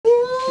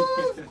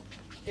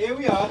Here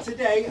we are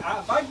today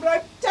at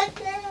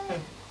vagbremtechnic.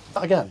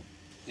 Again.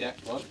 Yeah,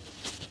 what?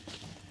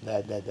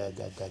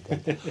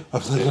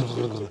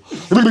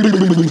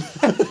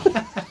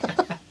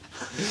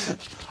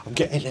 I'm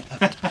getting it.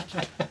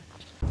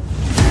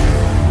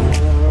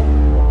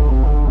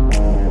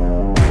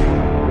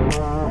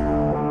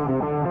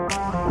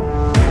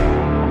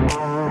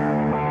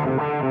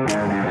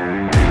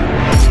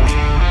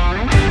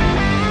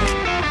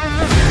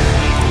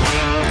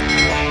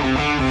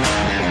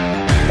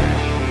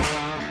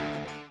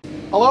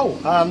 Hello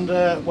and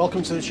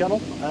welcome to the channel.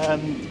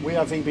 We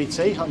are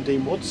VBT, I'm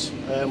Dean Woods.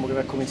 We're going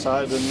to come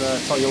inside and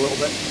tell you a little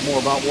bit more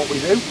about what we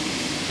do.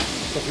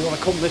 So if you want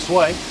to come this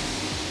way.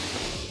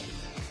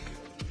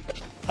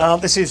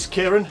 This is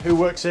Kieran, who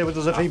works here with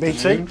us at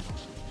VBT.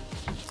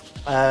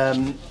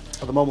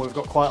 At the moment we've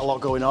got quite a lot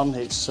going on.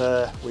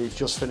 We've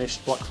just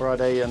finished Black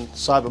Friday and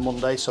Cyber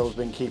Monday, so we've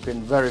been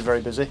keeping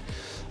very busy.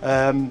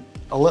 A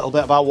little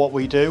bit about what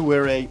we do.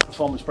 We're a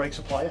performance brake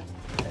supplier.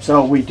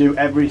 So we do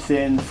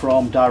everything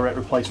from direct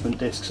replacement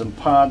discs and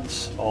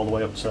pads all the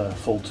way up to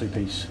full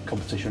two-piece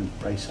competition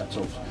race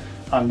setups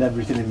and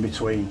everything in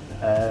between.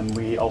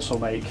 We also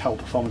make high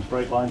performance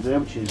brake lines here,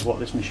 which is what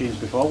this machine's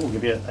before. We'll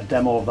give you a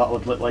demo of that a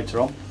little bit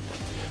later on.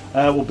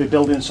 We'll be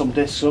building some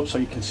discs up so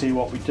you can see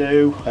what we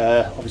do.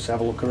 Obviously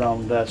have a look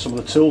around some of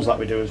the tools that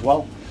we do as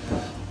well.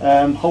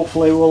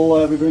 Hopefully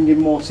we'll be bringing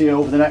more to you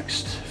over the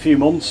next few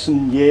months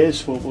and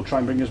years. We'll try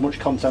and bring as much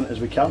content as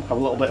we can, have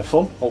a little bit of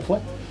fun,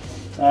 hopefully.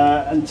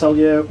 And tell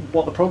you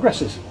what the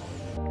progress is.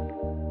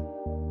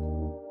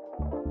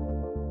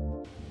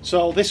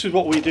 So this is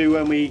what we do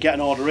when we get an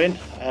order in.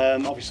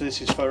 Obviously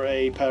this is for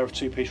a pair of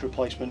two-piece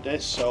replacement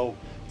discs, so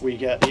we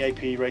get the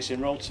AP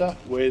racing rotor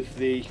with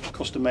the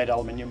custom made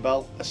aluminium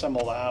belt,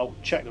 assemble that out,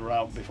 check the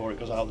route before it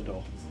goes out the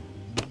door.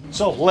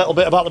 So a little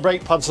bit about the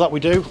brake pads that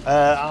we do.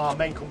 Our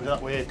main company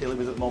that we're dealing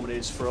with at the moment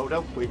is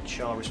Frodo,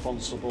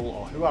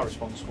 who are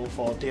responsible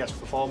for DS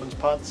Performance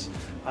pads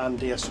and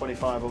DS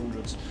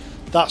 2500s.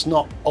 That's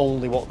not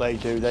only what they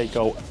do, they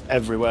go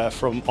everywhere,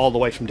 from all the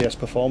way from DS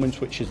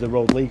Performance, which is the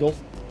road legal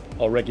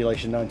or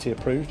regulation 90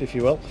 approved, if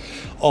you will,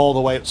 all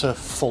the way up to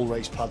full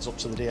race pads up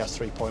to the DS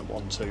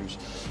 3.12s.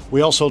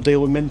 We also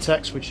deal with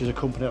Mintex, which is a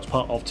company that's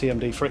part of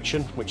TMD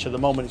Friction, which at the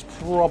moment is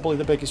probably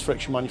the biggest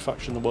friction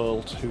manufacturer in the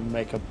world, who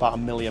make about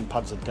 1 million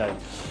pads a day.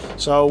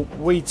 So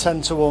we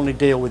tend to only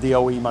deal with the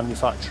OE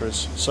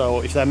manufacturers.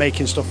 So if they're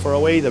making stuff for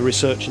OE, the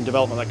research and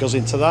development that goes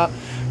into that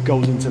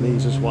goes into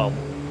these as well.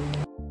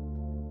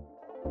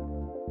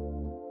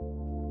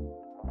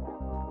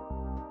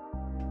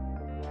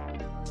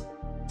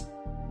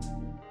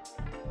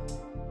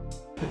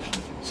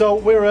 So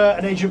we're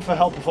an agent for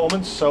Hell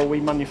Performance, so we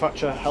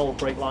manufacture Hell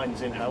brake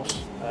lines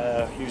in-house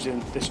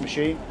using this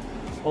machine.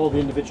 All the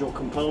individual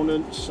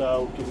components,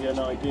 so to give you an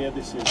idea,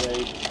 this is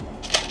a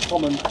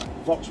common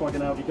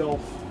Volkswagen Audi Golf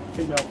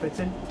female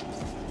fitting.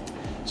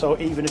 So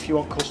even if you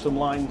want custom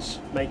lines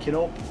making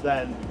up,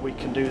 then we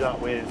can do that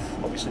with,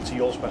 obviously, to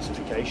your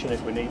specification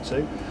if we need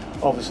to.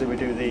 Obviously we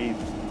do the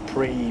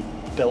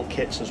pre-built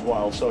kits as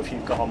well, so if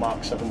you've got a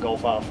Mark 7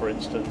 Golf R, for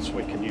instance,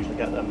 we can usually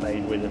get them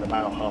made within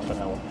about half an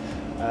hour.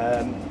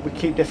 We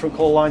keep different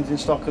colour lines in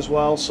stock as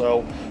well,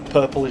 so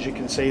purple, as you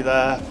can see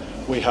there,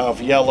 we have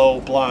yellow,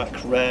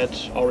 black, red,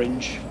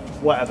 orange,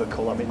 whatever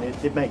colour. I mean,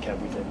 they make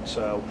everything,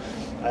 so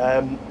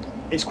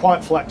it's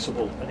quite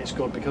flexible and it's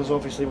good because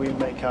obviously we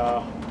make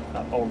our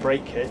own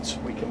brake kits.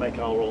 We can make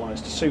our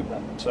lines to suit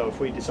them, so if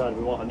we decide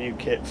we want a new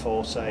kit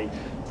for, say,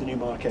 the new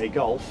Mark 8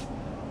 Golf,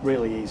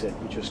 really easy.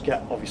 We just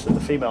get obviously the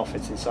female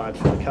fitting side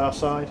for the car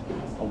side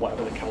and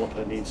whatever the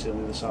caliper needs on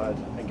the other side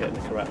and get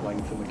the correct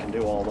length, and we can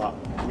do all that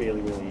really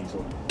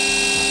easily.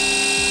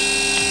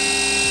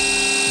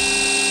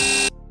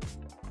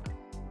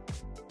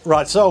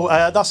 Right, so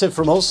that's it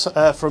from us,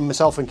 from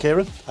myself and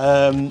Kieran.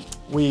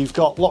 We've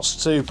got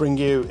lots to bring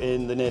you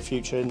in the near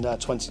future in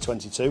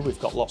 2022. We've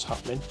got lots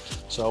happening,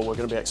 so we're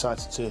going to be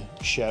excited to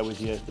share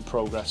with you the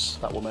progress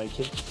that we're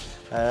making.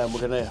 We're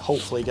going to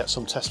hopefully get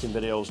some testing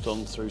videos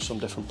done through some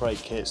different brake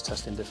kits,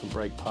 testing different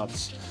brake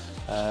pads,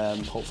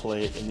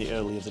 hopefully in the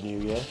early of the new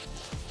year.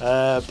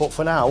 But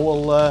for now,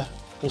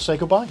 we'll say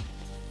goodbye.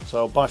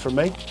 So bye from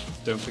me.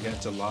 Don't forget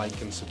to like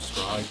and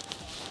subscribe.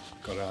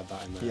 Got to add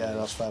that in there. Yeah,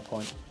 that's a fair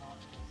point.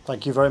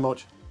 Thank you very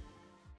much.